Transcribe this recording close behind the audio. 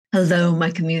Hello,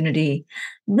 my community.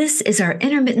 This is our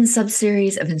intermittent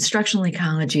subseries of instructional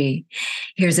ecology.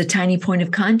 Here's a tiny point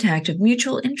of contact of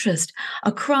mutual interest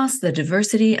across the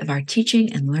diversity of our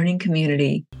teaching and learning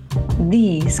community.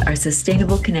 These are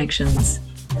sustainable connections.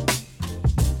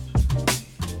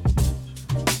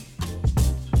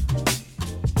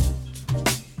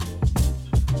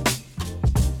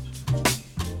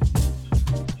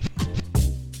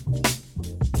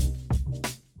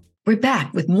 We're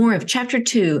back with more of Chapter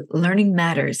 2, Learning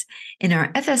Matters, in our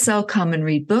FSL Common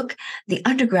Read book, The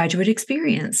Undergraduate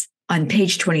Experience. On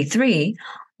page 23,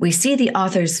 we see the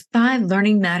author's 5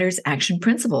 Learning Matters action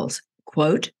principles.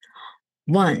 Quote,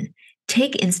 1.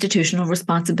 Take institutional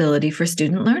responsibility for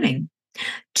student learning.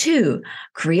 2.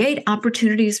 Create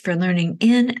opportunities for learning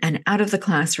in and out of the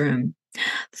classroom.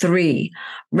 3.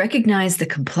 Recognize the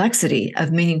complexity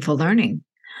of meaningful learning.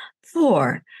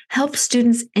 4. Help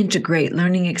students integrate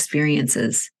learning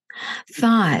experiences.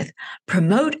 5.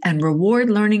 Promote and reward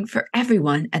learning for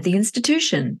everyone at the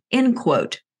institution. End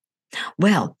quote.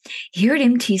 Well, here at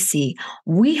MTC,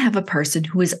 we have a person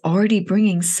who is already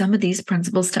bringing some of these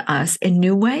principles to us in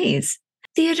new ways.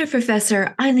 Theater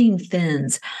professor Eileen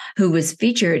Fins, who was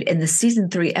featured in the Season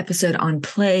 3 episode on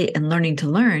play and learning to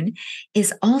learn,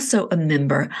 is also a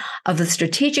member of the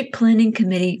Strategic Planning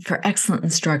Committee for Excellent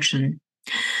Instruction.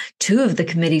 2 of the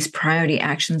committee's priority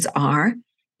actions are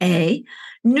A,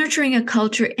 nurturing a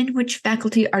culture in which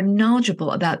faculty are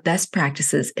knowledgeable about best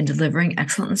practices in delivering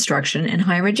excellent instruction in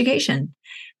higher education,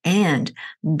 and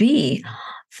B,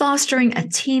 fostering a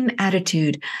team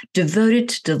attitude devoted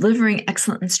to delivering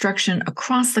excellent instruction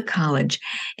across the college,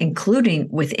 including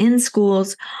within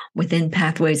schools, within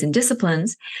pathways and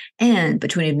disciplines, and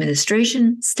between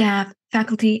administration, staff,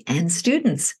 faculty, and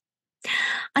students.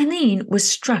 Eileen was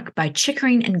struck by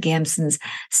Chickering and Gamson's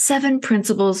 7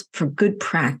 principles for good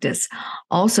practice,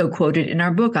 also quoted in our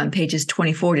book on pages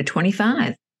 24 to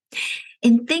 25.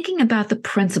 In thinking about the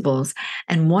principles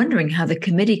and wondering how the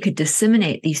committee could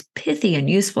disseminate these pithy and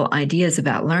useful ideas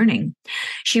about learning,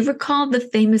 she recalled the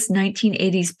famous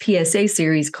 1980s PSA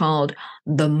series called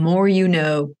The More You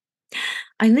Know.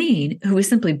 Eileen, who was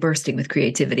simply bursting with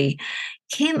creativity,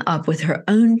 came up with her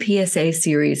own PSA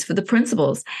series for the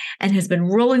principles and has been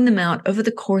rolling them out over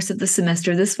the course of the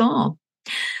semester this fall.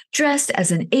 Dressed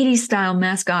as an 80s-style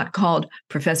mascot called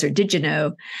Professor Did You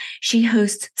Know, she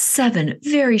hosts 7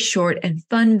 very short and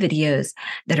fun videos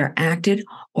that are acted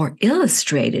or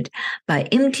illustrated by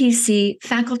MTC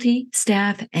faculty,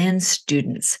 staff, and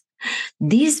students.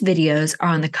 These videos are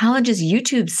on the college's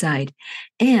YouTube site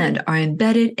and are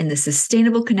embedded in the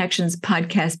Sustainable Connections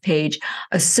podcast page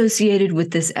associated with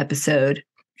this episode.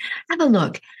 Have a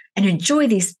look and enjoy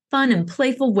these fun and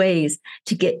playful ways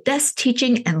to get best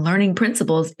teaching and learning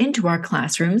principles into our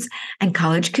classrooms and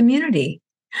college community.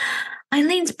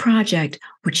 Eileen's project,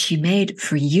 which she made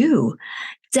for you,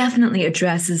 definitely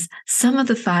addresses some of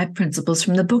the 5 principles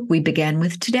from the book we began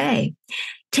with today.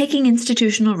 Taking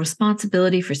institutional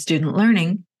responsibility for student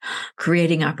learning,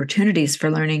 creating opportunities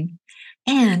for learning,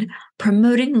 and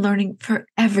promoting learning for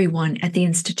everyone at the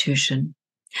institution.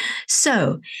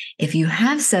 So, if you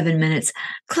have 7 minutes,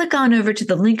 click on over to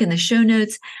the link in the show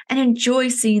notes and enjoy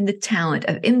seeing the talent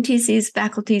of MTC's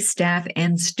faculty, staff,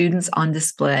 and students on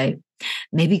display.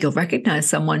 Maybe you'll recognize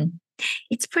someone.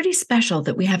 It's pretty special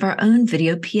that we have our own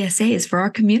video PSAs for our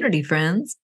community,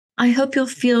 friends. I hope you'll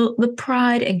feel the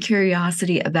pride and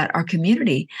curiosity about our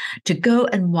community to go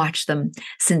and watch them,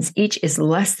 since each is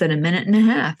less than a minute and a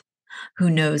half. Who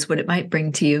knows what it might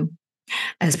bring to you?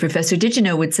 As Professor Did You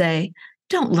Know would say,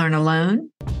 don't learn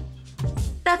alone.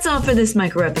 That's all for this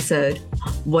micro episode.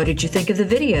 What did you think of the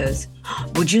videos?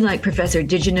 Would you like Professor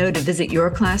Did You Know to visit your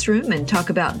classroom and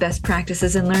talk about best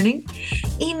practices in learning?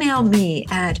 Email me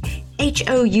at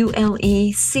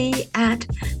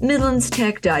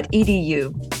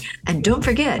houlec@midlandstech.edu. And don't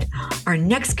forget, our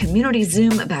next community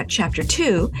Zoom about Chapter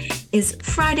 2 is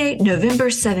Friday,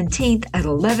 November 17th at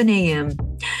 11 a.m.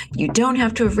 You don't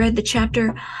have to have read the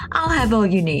chapter. I'll have all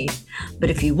you need.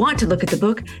 But if you want to look at the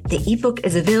book, the ebook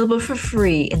is available for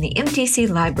free in the MTC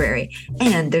library,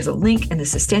 and there's a link in the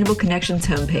Sustainable Connections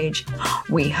homepage.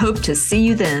 We hope to see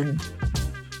you then.